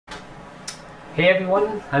Hey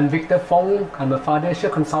everyone, I'm Victor Fong. I'm a financial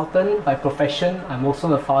consultant by profession. I'm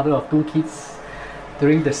also a father of 2 kids.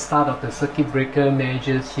 During the start of the circuit breaker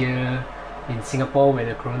measures here in Singapore where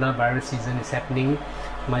the coronavirus season is happening,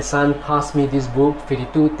 my son passed me this book,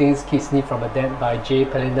 52 Things Kids Need from a Dad by Jay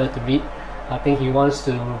Payleitner to read. I think he wants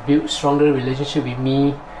to build stronger relationship with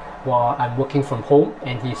me while I'm working from home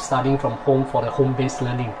and he's studying from home for the home-based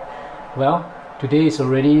learning. Well, today is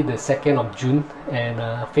already the 2nd of June and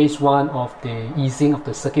phase 1 of the easing of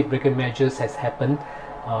the circuit breaker measures has happened.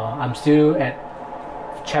 I'm still at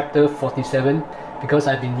chapter 47 because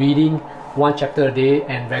I've been reading 1 chapter a day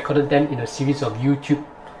and recorded them in a series of YouTube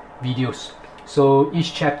videos. So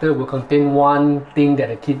each chapter will contain one thing that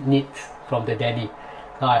a kid needs from the daddy.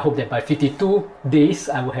 I hope that by 52 days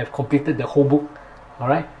I will have completed the whole book.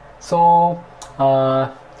 Alright, so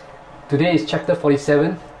today is chapter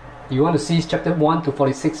 47. If you want to see chapter 1 to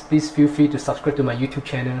 46, please feel free to subscribe to my YouTube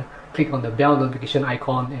channel. Click on the bell notification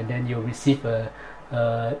icon and then you'll receive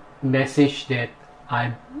a message that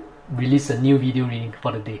I release a new video reading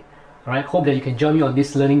for the day. Alright, hope that you can join me on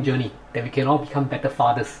this learning journey, that we can all become better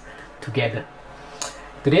fathers together.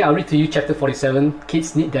 Today I'll read to you chapter 47,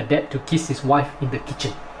 Kids Need Their Dad to Kiss His Wife in the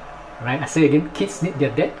Kitchen. Alright, I say again, kids need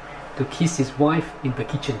their dad to kiss his wife in the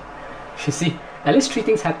kitchen. You see, at least 3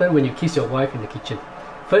 things happen when you kiss your wife in the kitchen.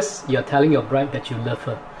 First, you're telling your bride that you love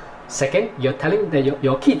her. Second, you're telling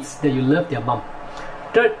your kids that you love their mom.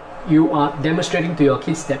 Third, you are demonstrating to your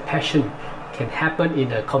kids that passion can happen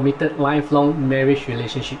in a committed lifelong marriage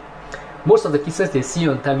relationship. Most of the kisses they see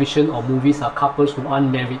on television or movies are couples who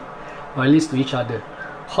aren't married, or at least to each other.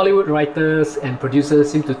 Hollywood writers and producers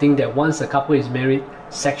seem to think that once a couple is married,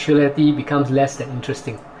 sexuality becomes less than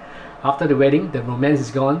interesting. After the wedding, the romance is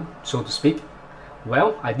gone, so to speak.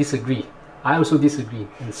 Well, I disagree. I also disagree,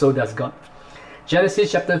 and so does God.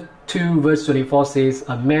 Genesis chapter 2 verse 24 says,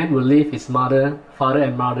 "A man will leave his father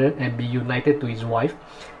and mother and be united to his wife,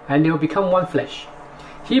 and they will become one flesh."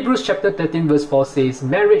 Hebrews chapter 13 verse 4 says,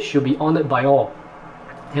 "Marriage should be honored by all,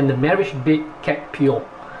 and the marriage bed kept pure."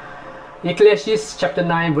 Ecclesiastes chapter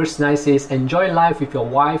 9 verse 9 says, "Enjoy life with your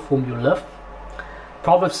wife whom you love."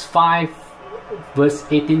 Proverbs 5 verse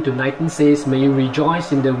 18 to 19 says, "May you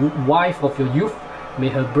rejoice in the wife of your youth. May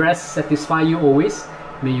her breasts satisfy you always.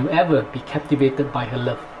 May you ever be captivated by her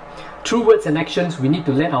love." Through words and actions, we need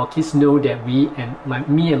to let our kids know that me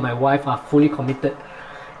and my wife are fully committed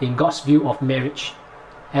in God's view of marriage.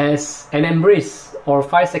 As an embrace or a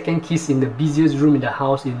 5-second kiss in the busiest room in the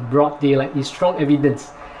house in broad daylight is strong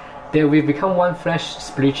evidence that we've become one flesh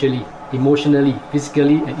spiritually, emotionally,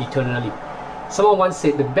 physically, and eternally. Someone once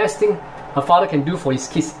said the best thing a father can do for his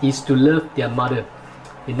kids is to love their mother.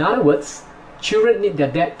 In other words, children need their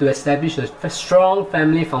dad to establish a strong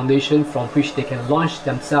family foundation from which they can launch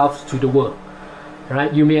themselves to the world.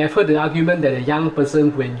 Right? You may have heard the argument that a young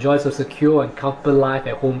person who enjoys a secure and comfortable life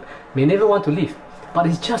at home may never want to leave, but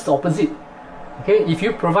it's just the opposite. Okay? If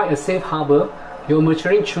you provide a safe harbor, your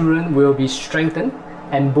maturing children will be strengthened,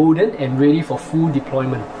 emboldened, and ready for full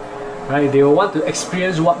deployment. Right? They will want to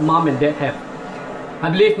experience what mom and dad have.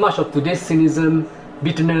 I believe much of today's cynicism,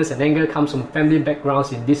 bitterness, and anger comes from family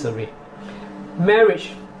backgrounds in disarray.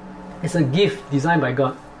 Marriage is a gift designed by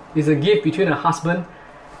God. It's a gift between a husband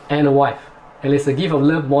and a wife, and it's a gift of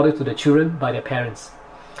love modeled to the children by their parents.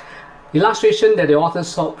 Illustration that the author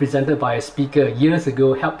saw presented by a speaker years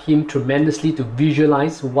ago helped him tremendously to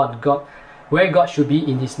visualize where God should be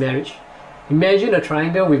in his marriage. Imagine a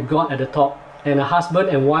triangle with God at the top and a husband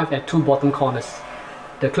and wife at 2 bottom corners.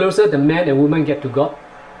 The closer the man and woman get to God,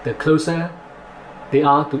 the closer they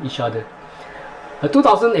are to each other. A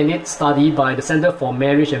 2008 study by the Center for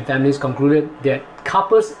Marriage and Families concluded that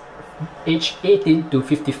couples aged 18 to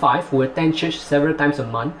 55 who attend church several times a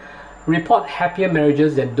month report happier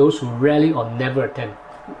marriages than those who rarely or never attend.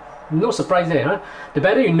 No surprise there, huh? The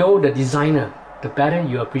better you know the designer, the better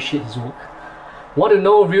you appreciate his work. Want to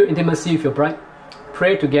know real intimacy with your bride?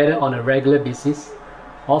 Pray together on a regular basis.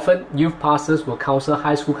 Often, youth pastors will counsel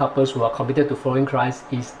high school couples who are committed to following Christ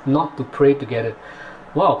is not to pray together.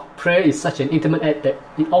 Wow, prayer is such an intimate act that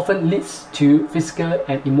it often leads to physical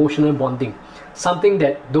and emotional bonding, something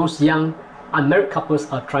that those young unmarried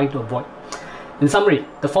couples are trying to avoid. In summary,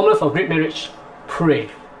 the formula for great marriage: pray,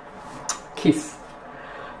 kiss.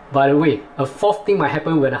 By the way, a 4th thing might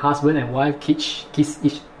happen when a husband and wife kiss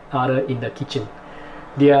each other in the kitchen.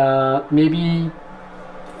 Their maybe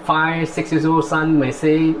 5-6 years old son may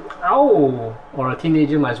say, "Ow," or a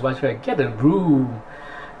teenager might whisper, "Get a broom."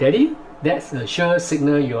 Daddy, that's a sure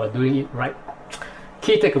signal you are doing it right.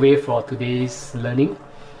 Key takeaway for today's learning: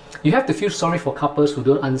 you have to feel sorry for couples who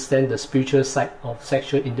don't understand the spiritual side of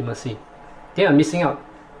sexual intimacy. They are missing out.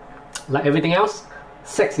 Like everything else,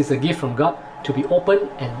 sex is a gift from God to be open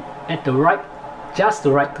and at just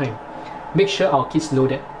the right time. Make sure our kids know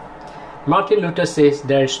that. Martin Luther says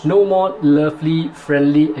there is no more lovely,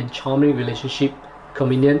 friendly and charming relationship,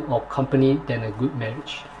 communion or company than a good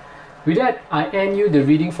marriage. With that, I end you the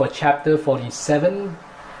reading for chapter 47.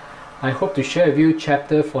 I hope to share with you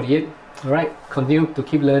chapter 48. Alright, continue to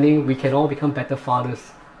keep learning. We can all become better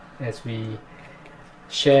fathers as we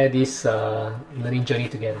share this learning journey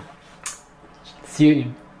together. See you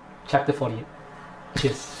in chapter 48.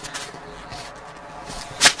 Cheers.